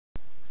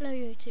Hello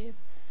YouTube,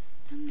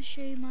 I'm going to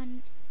show you my,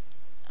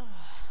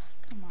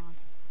 come on,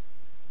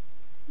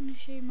 I'm going to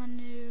show you my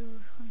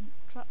new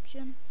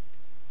contraption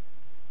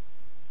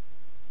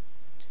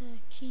to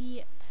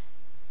keep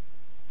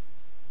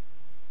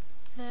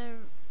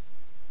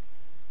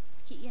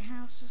your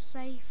houses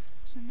safe,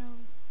 so no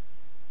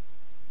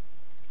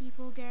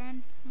people get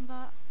in and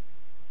that.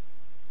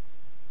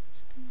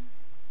 Just gonna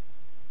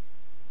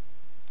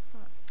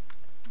put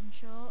on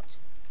short,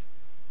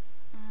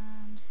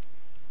 and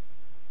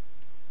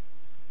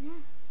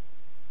yeah,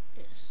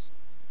 it's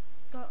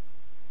got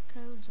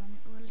codes on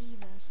it, or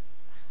levers.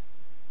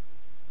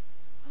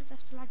 Why'd I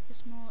have to lag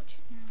this much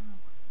now?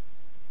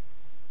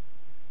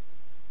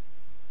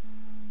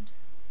 And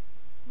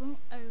it won't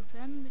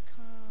open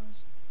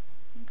because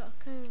I've got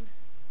a code.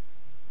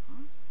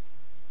 Huh?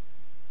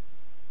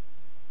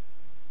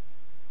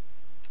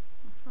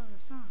 I follow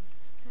the sound.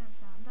 Let's turn the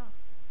sound off.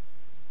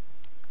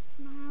 Is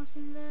my house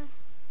in there?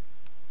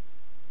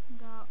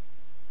 Got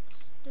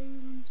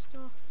stove and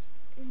stuff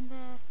in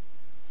there.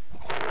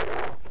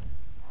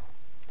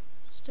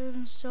 Stove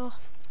and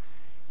stuff,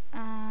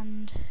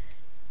 and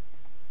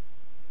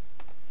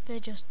they're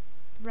just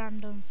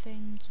random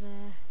things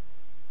there.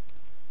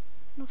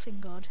 Nothing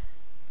good.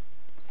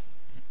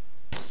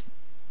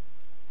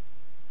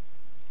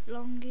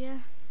 Long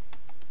gear.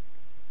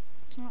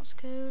 Lots of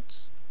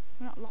codes.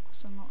 Well, not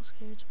lots and lots of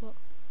codes, but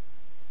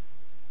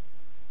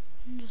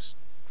just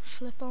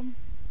flip on.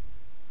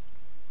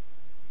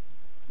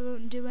 It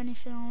won't do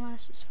anything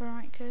unless it's the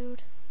right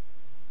code.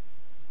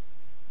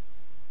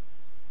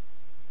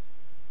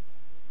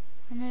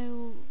 I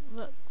know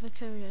that the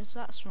code is,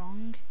 that's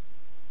wrong.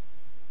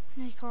 I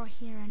know you can't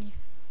hear any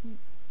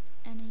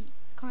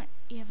can't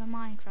hear the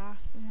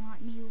Minecraft, and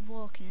like me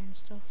walking and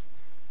stuff.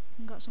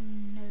 I've got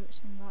some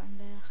notes and that in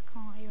there. I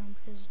can't hear them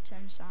because I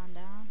turned the sound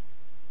down.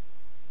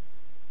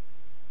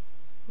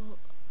 But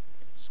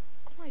it's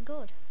quite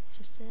good, it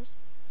just is.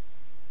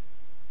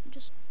 It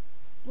just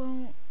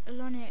won't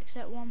only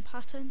accept one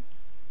pattern.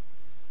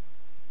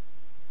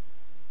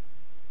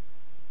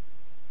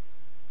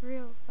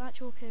 The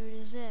actual code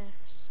is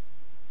this.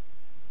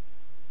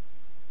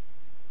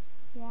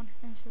 1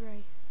 and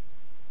 3.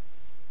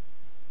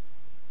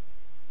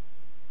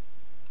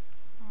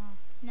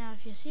 Now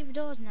if you see the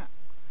doors not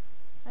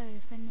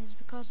open, it's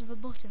because of a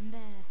button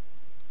there.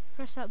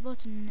 Press that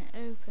button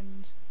and it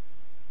opens.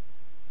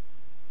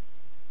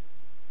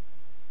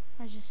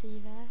 As you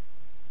see there.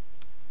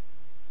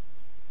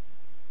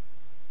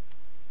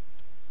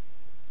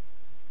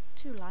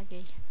 Too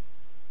laggy.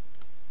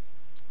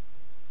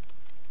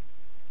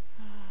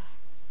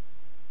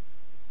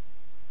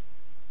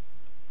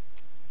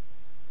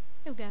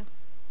 Here we go.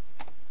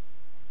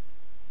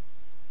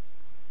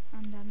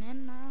 And I'm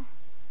in now.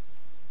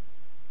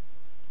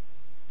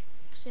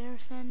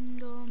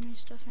 Everything, all my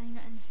stuff, I ain't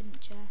got anything in the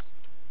chest.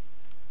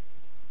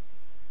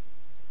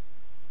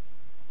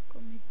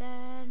 Got my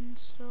bed and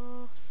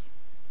stuff.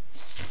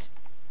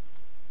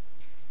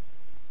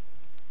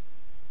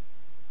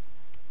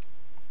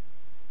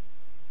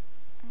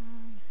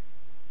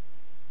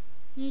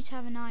 You need to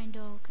have an iron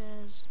door,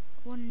 because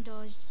wooden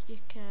doors you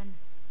can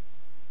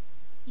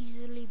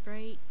easily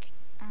break,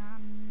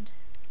 and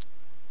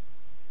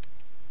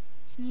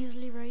you can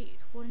easily break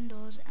wooden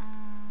doors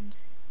and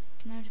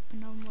can open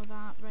them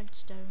without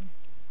redstone.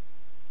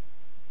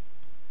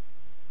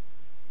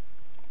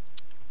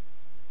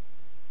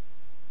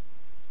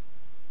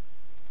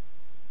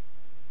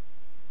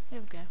 Here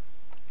we go.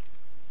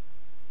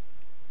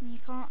 And you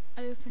can't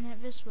open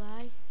it this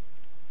way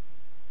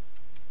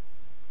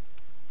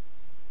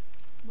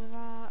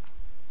without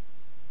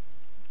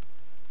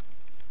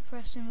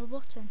pressing the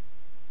button.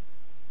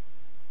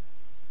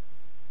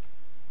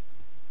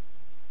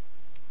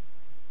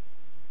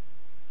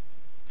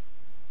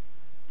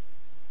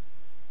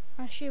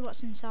 I'll show you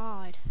what's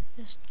inside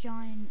this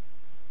giant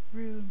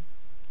room.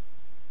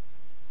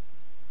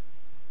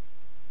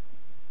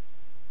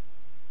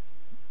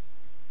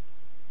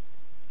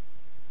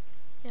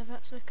 Yeah,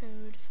 that's the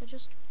code. If I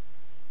just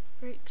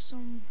break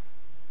some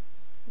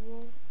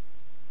wool,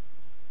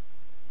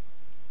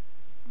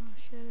 I'll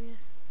show you.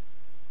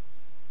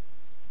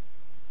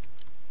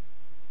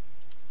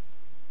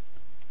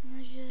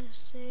 As you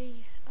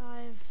see,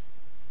 I've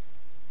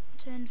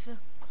turned the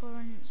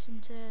currents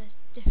into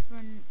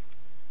different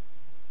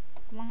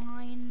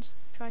lines,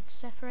 tried to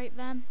separate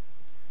them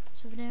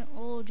so they don't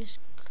all just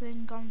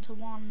cling onto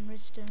one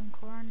redstone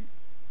current.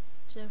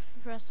 So if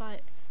you press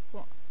like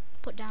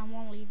put down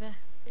one lever,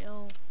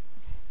 it'll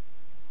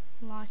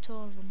light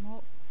all of them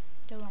up.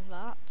 Don't want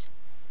that.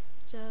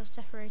 So I've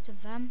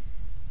separated them,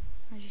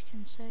 as you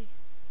can see.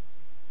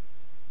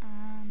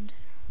 And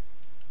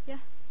yeah,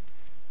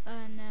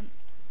 and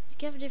to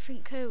get the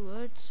different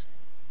codes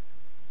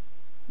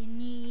you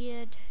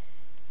need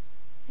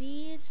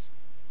these.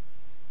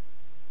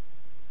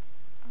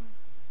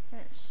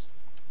 Let's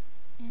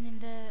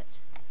invert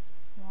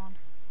one.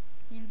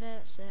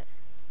 Inverts it.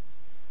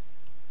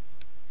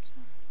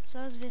 So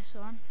as this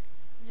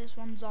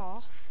one's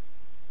off,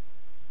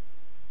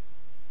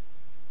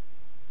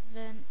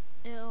 then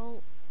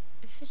it'll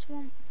this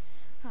one,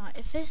 right,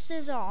 if this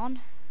is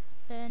on,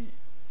 then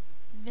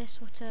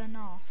this will turn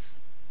off,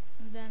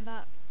 and then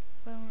that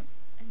won't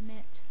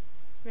emit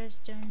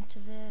redstone to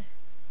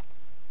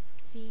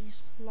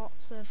these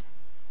lots of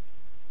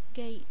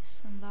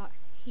gates and that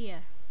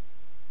here.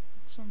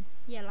 Some,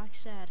 yeah, like I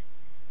said,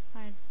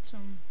 I had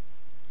some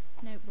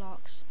note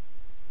blocks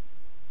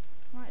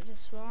like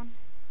this one.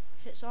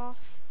 If it's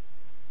off,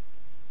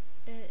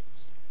 it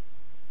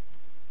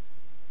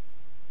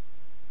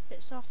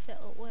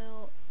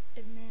will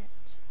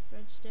emit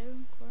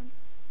redstone current.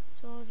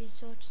 So all of these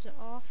torches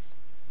are off.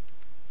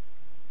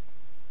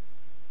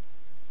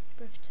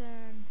 But if you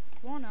turn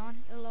one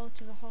on, it'll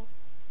alter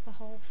the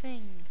whole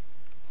thing.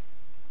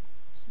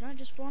 So not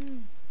just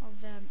one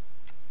of them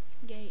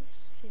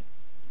gates,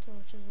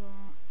 torches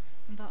will,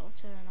 and that will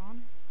turn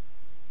on.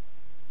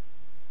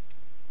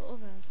 But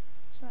others,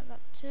 select that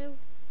too.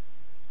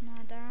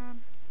 Now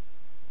down,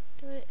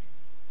 do it.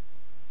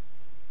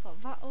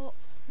 Got that up,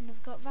 and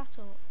I've got that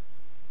up.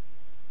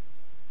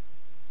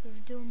 So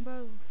we've done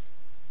both.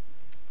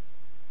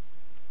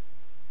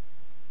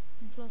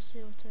 And plus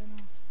it will turn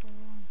off. Hold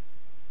on.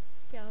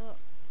 Get up.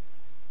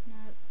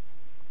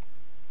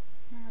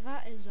 Now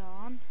that is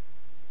on.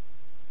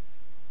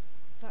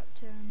 That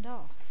turned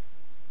off.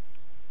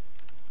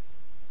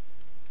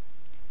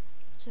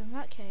 So in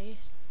that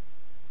case,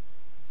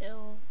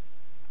 it'll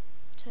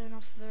turn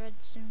off the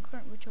redstone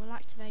current, which will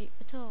activate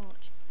the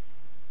torch.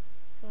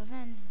 So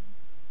then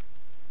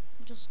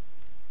just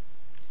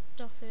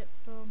stop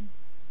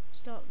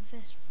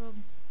this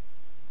from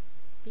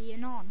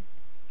being on,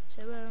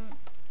 so it won't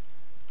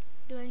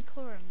do any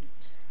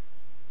current.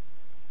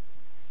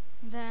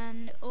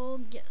 Then it all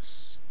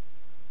gets,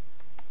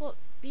 what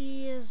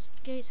these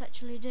gates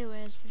actually do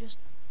is we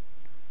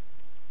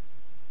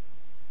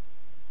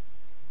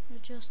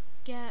just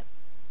get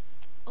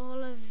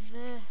all of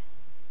the, I'm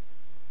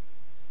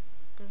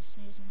gonna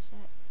sneeze in a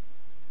sec.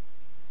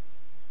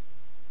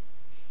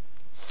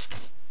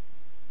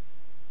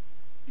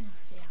 Oh,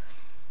 phew.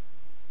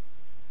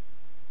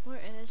 What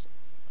it is,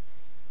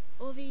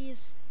 all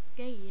these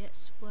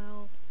gates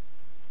will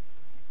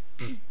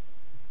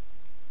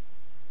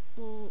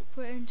will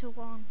put it into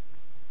one.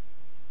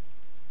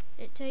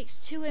 It takes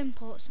two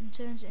inputs and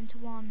turns it into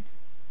one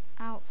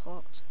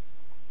output.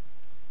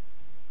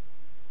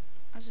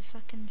 As if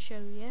I can show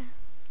you.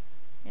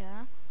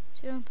 Yeah,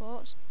 two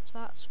inputs, so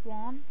that's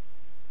one.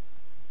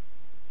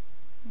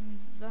 And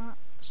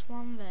that's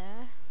one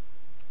there.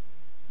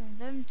 And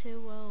them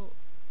two will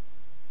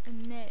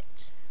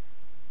emit.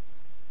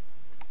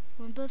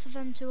 When both of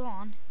them two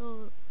on, it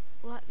will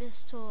let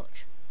this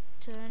torch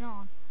turn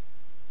on,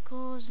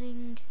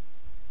 causing,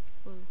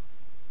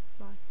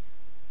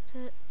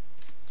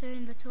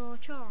 turning the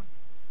torch on,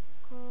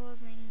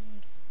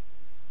 causing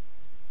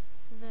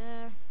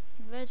the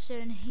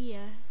redstone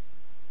here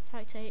to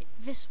activate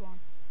this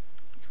one,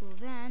 which will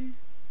then,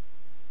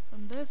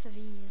 when both of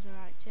these are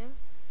active,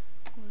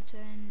 will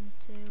turn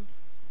to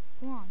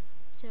one.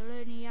 So it'll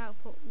only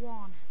output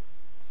one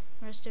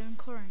redstone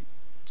current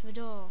to the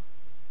door.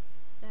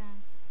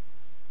 Then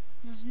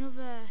there's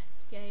another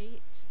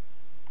gate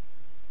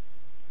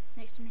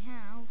next to my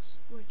house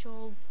which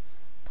will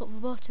put the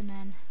button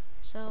in,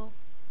 so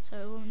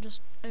it won't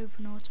just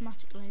open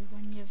automatically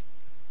when you've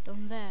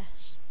done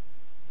this.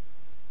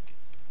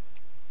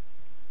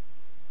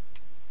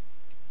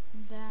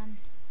 And then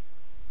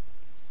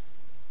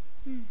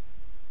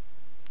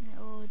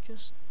it'll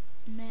just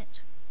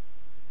emit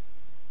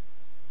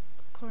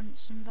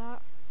currents and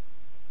that.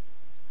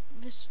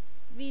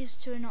 These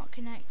two are not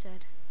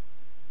connected.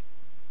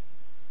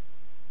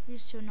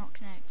 These two are not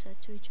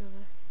connected to each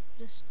other,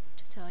 just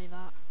to tell you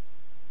that.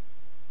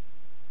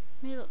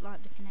 May look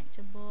like they're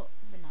connected, but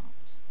they're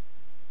not.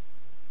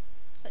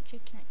 It's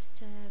actually connected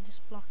to this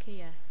block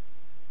here.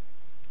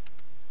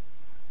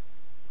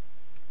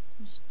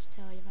 Just to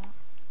tell you that.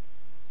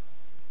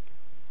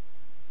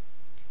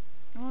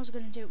 I was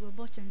going to do it with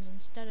buttons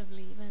instead of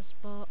levers,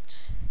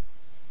 but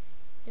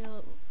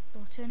it'll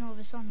turn all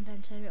this on and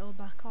then turn it all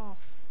back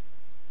off.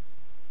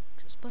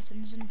 Because it's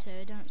buttons, isn't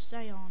it? They don't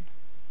stay on.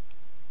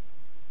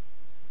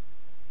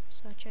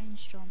 So I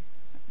changed them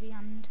at the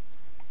end.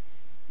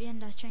 At the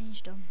end I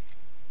changed them.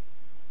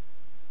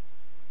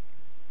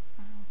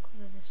 I'll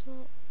cover this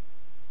up.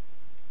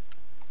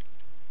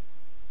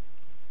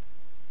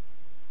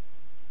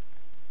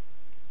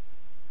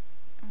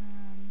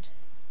 And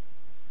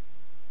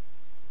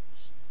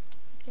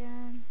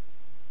again.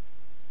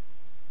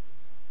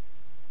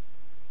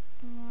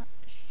 And that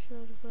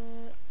should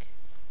work.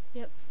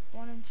 Yep,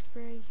 1 and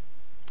 3.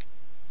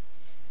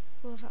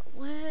 Will that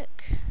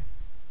work?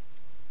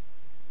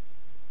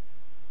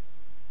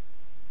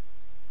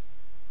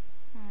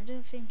 I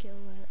don't think it'll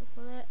work,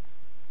 will it?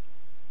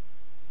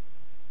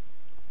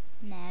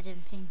 Nah, I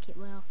didn't think it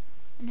will.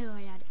 I knew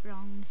I had it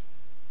wrong.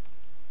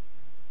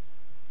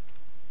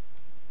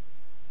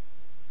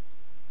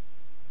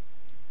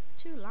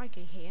 Too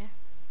laggy here.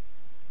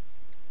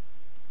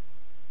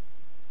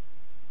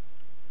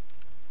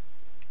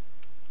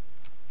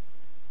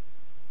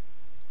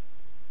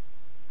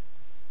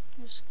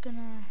 just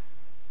gonna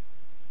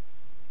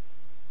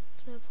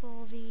flip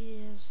all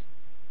these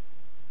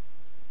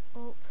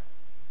up.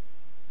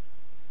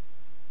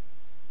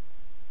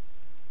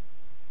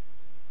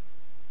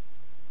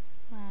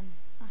 Then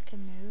I can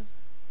move.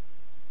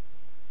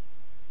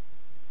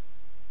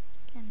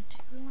 Getting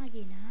too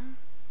laggy now.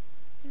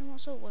 You know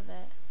what's up with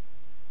it?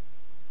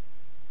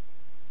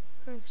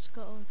 It's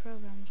got all the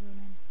programs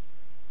running.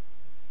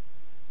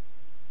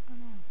 Oh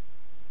no.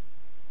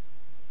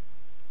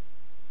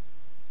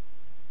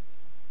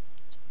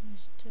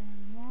 Just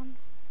turn one.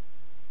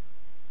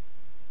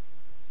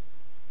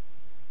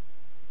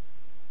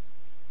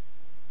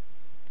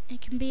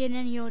 It can be in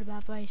any order, by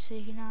the way, so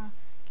you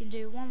can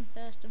do 1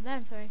 first and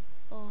then 3,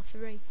 or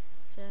 3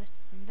 first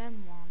and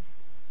then 1.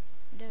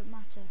 It don't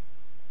matter.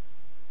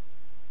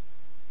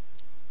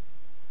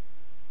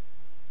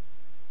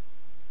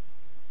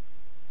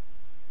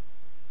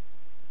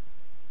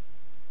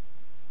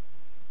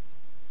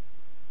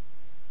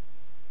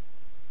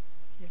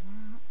 Do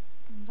that,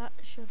 and that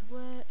should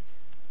work.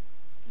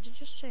 Did it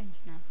just change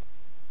now?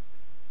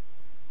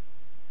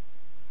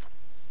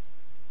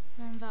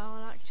 And that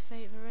will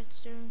activate the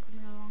redstone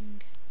coming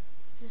along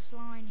this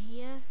line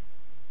here.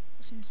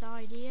 What's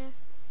inside here?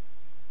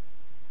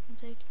 I'll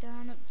take it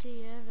down up to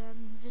here,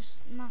 then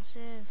this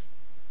massive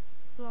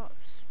block,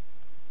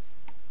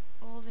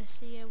 all this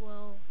here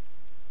will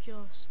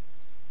just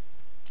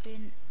be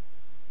in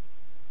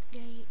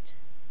gate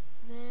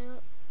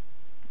there.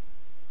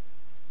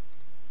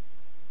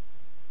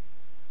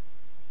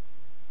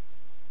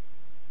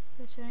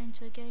 Turn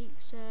into a gate,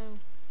 so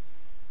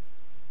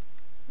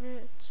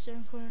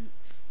redstone current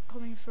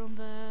coming from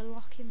the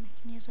locking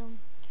mechanism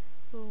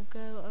will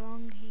go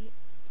along here.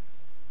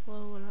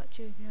 Well, we'll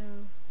actually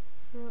go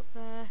through up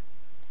there,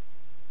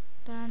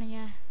 down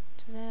here,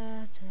 to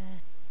there, to there,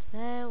 to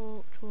there,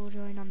 which will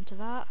join onto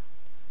that,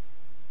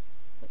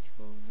 which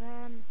will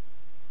then,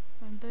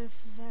 when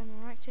both of them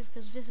are active,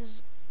 because this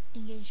is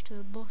engaged to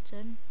a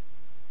button,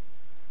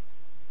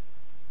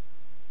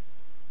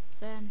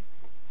 then,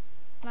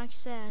 like I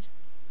said,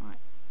 right,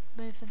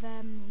 both of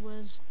them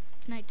was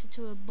connected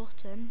to a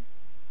button,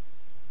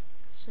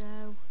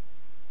 so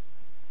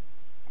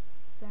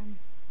then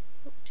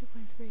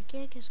 2.3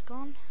 gig is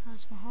gone.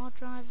 That's my hard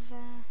drive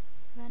there.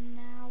 Then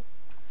now,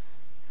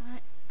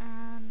 right,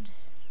 and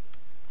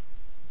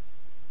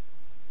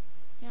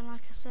yeah,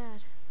 like I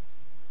said,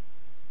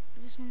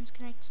 this one's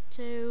connected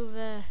to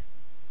the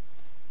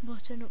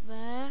button up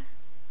there,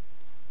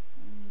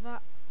 and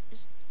that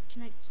is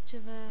connected to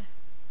the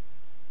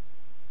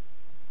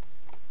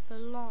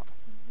lock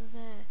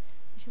there,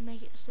 which will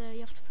make it so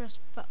you have to press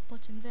that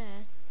button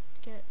there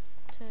to get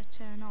to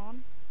turn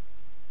on.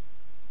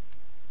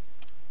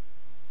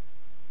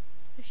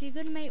 If you're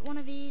going to make one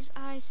of these,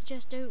 I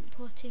suggest not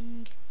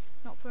putting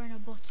a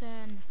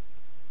button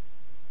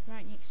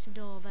right next to the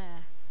door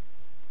there,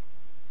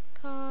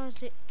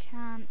 cause it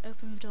can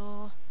open the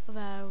door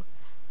although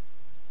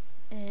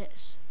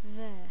it's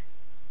there,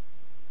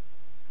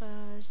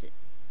 cause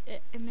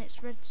it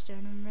emits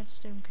redstone, and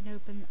redstone can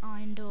open the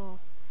iron door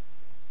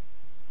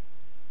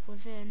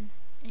within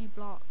any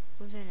block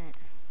within it.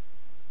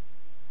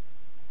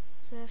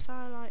 So if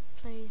I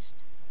placed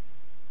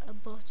a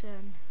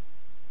button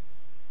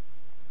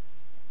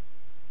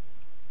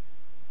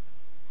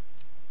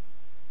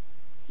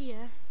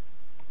here,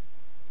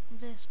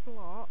 this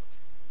block,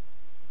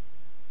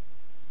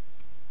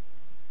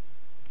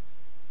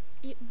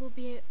 it will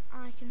be,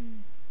 I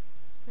can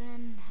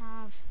then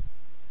have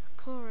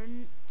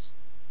current,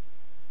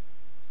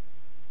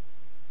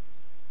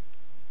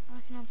 I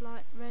can have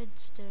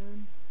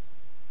redstone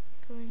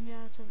coming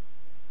out of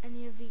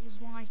any of these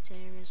white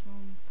areas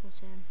when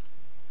put in,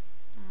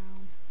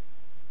 down,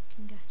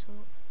 can get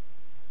up.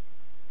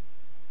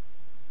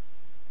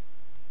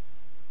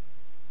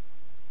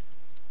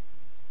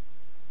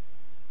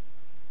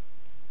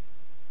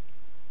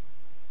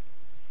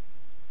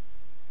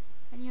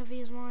 Any of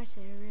these white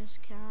areas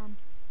can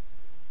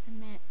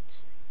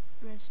emit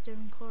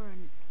redstone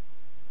current.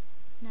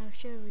 Now I'll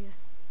show you.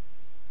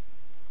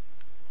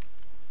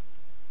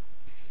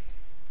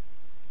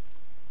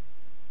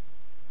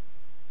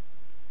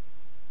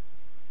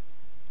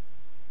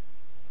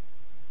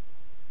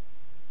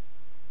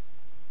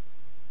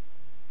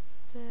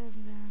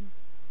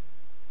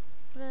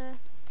 There,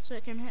 so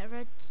it can hit a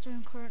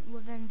redstone current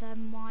within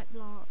them white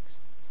blocks.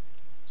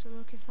 So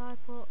look, if I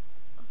put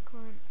a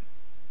current,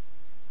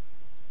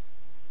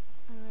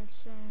 a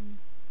redstone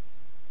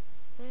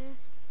there,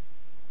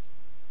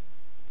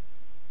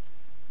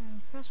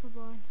 and press the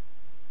button,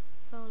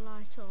 they'll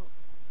light up.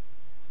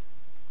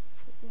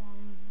 Put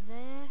one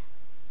there,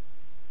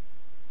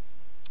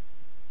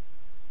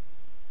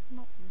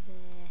 not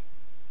there.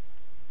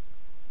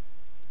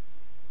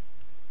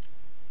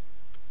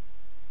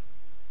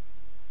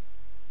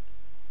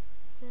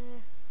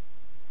 There,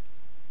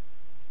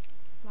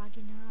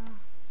 laggy now.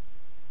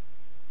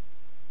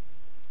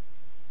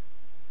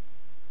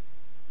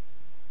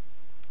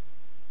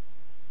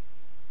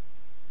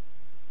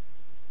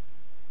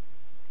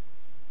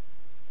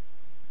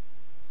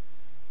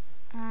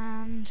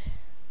 And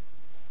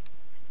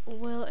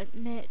will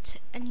admit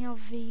any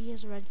of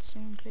these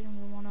redstone, including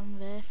the one on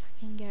there, if I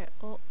can get it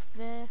up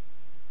there.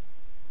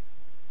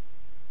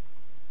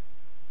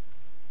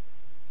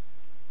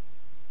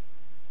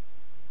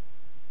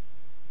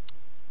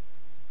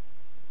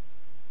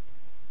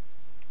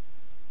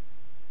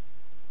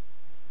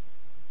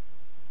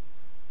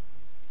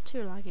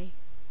 Too laggy.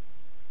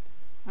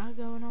 I'll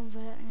go on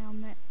there and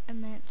I'll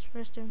emit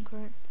redstone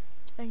current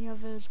to any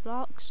of those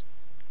blocks.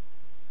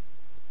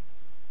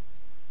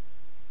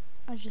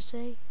 As you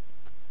see,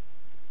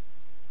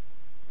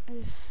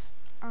 if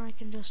I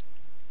can just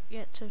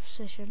get to a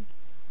position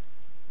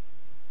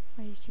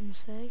where you can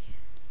see.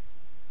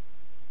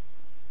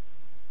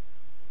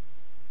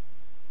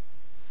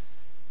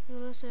 So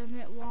we'll also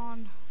emit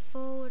one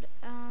forward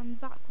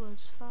and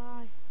backwards.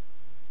 5.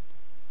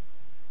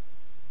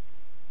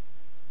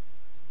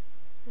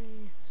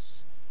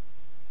 This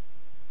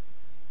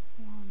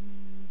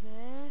one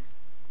there,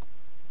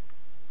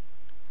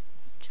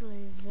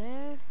 actually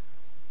there,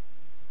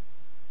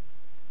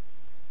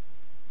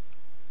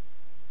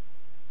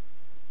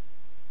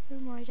 oh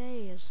my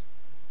days,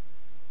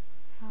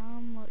 how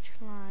much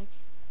lag.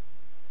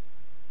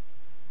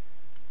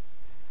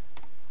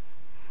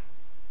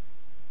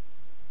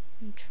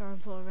 I'm trying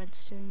to put a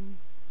redstone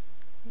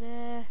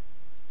there.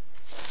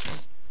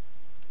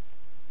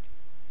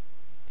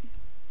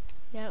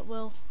 Yeah, it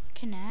will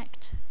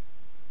connect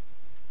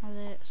as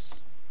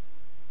it's,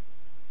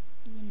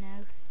 you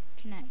know,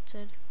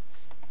 connected.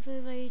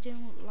 Although they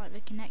don't look like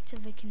they're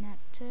connected, they're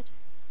connected.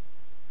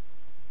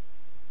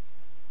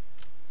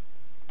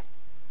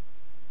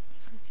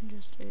 If we can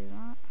just do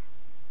that.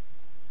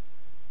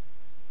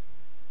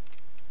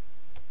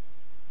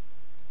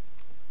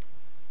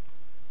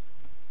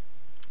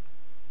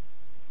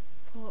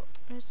 Put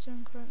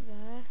redstone current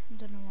there. I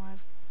don't know why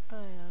I've,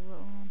 oh yeah, I've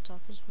got one on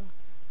top as well.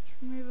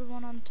 Remove the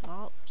one on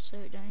top so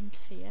it don't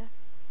interfere,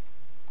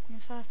 and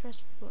if I press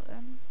the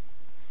button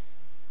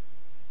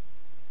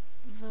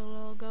they'll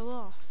all go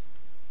off.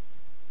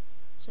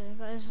 So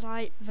that is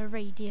like the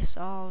radius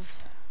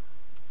of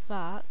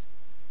that.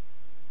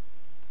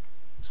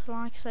 So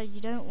like I said,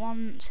 you don't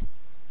want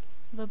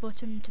the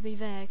button to be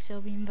there because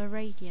it'll be in the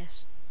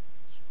radius.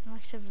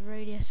 Like I said, the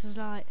radius is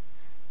like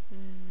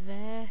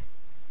there,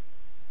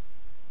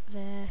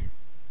 there,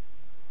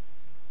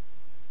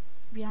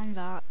 behind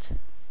that,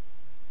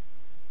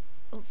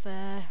 up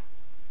there,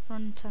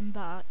 front and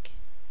back.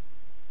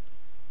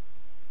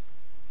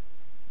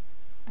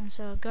 And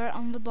so I've got it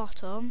on the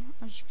bottom,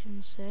 as you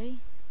can see.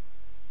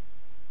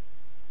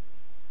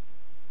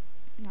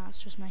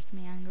 That's just making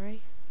me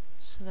angry.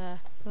 So the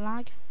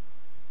lag.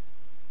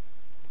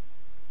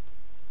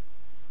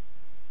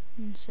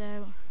 And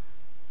so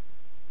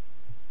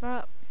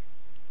that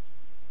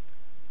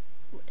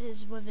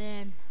is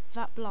within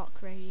that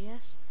block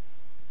radius.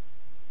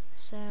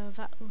 So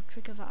that will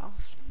trigger that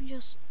off. Let me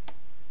just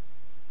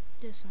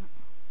do that.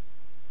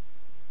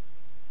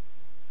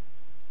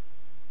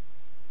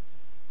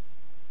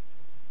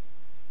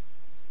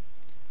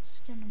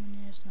 Just getting on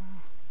my nerves now.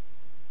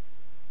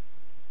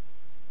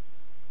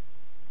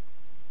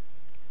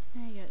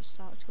 There you go, it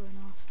starts going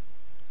off.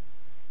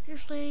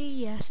 Usually,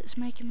 yes, it's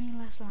making me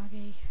less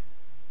laggy.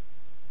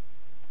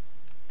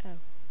 Oh.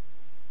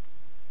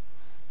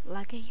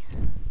 Laggy.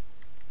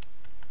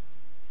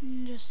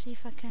 And just see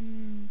if I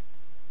can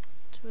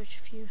switch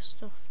a few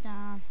stuff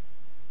down.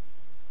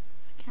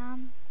 If I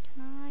can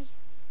I?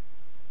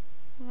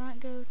 Will that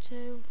go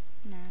to?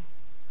 No.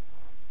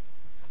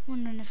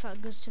 Wondering if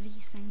that goes to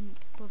VSync,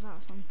 but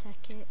that's on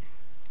Tekkit.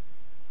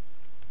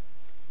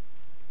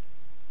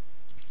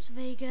 So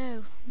there you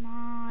go,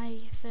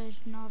 my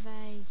version of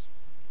a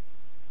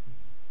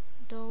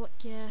door.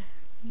 You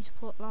need to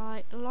put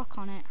like a lock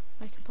on it.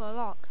 I can put a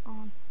lock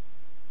on.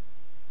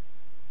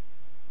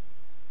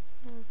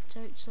 It'll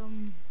take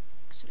some,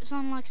 cause it's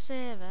on like a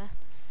server,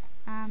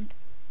 and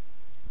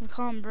we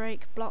can't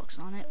break blocks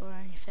on it or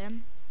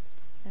anything.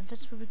 Then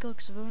this would be good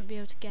because I won't be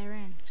able to get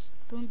in. Cause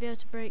I won't be able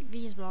to break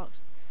these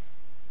blocks,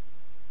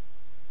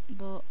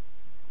 but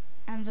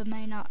and they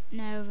may not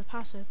know the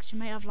password because you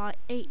may have like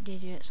 8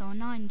 digits or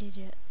 9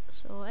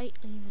 digits or 8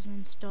 levers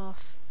and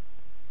stuff,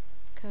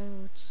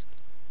 codes,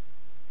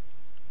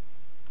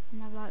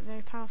 and have like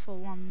very powerful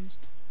ones.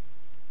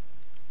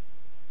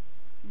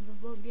 And they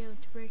won't be able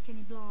to break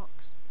any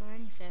blocks or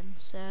anything.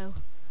 So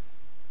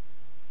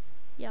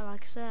yeah,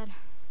 like I said,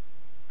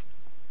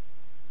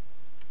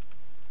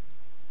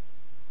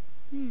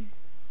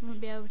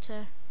 won't be able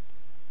to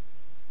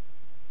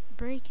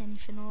break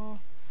anything or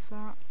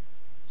that.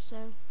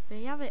 So there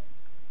you have it.